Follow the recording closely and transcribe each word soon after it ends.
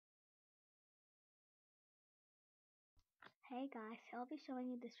Hey guys, I'll be showing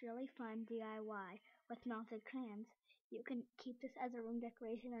you this really fun DIY with melted crayons. You can keep this as a room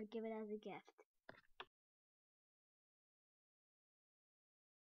decoration or give it as a gift.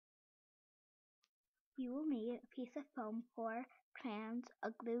 You will need a piece of foam core, crayons,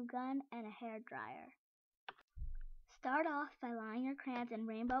 a glue gun, and a hair dryer. Start off by laying your crayons in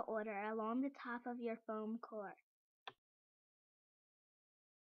rainbow order along the top of your foam core.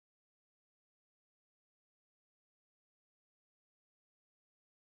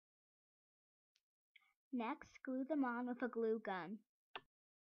 Next, glue them on with a glue gun.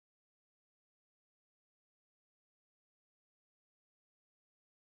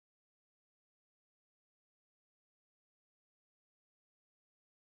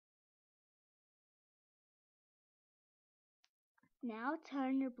 Now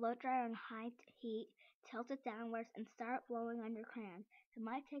turn your blow dryer on high heat, tilt it downwards, and start blowing on your crayons. It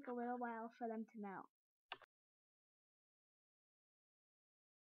might take a little while for them to melt.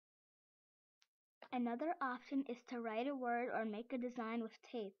 Another option is to write a word or make a design with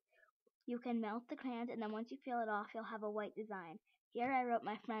tape. You can melt the crayons, and then once you peel it off, you'll have a white design. Here I wrote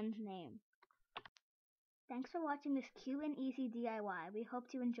my friend's name. Thanks for watching this cute and easy DIY. We hope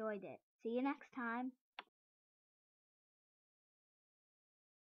you enjoyed it. See you next time.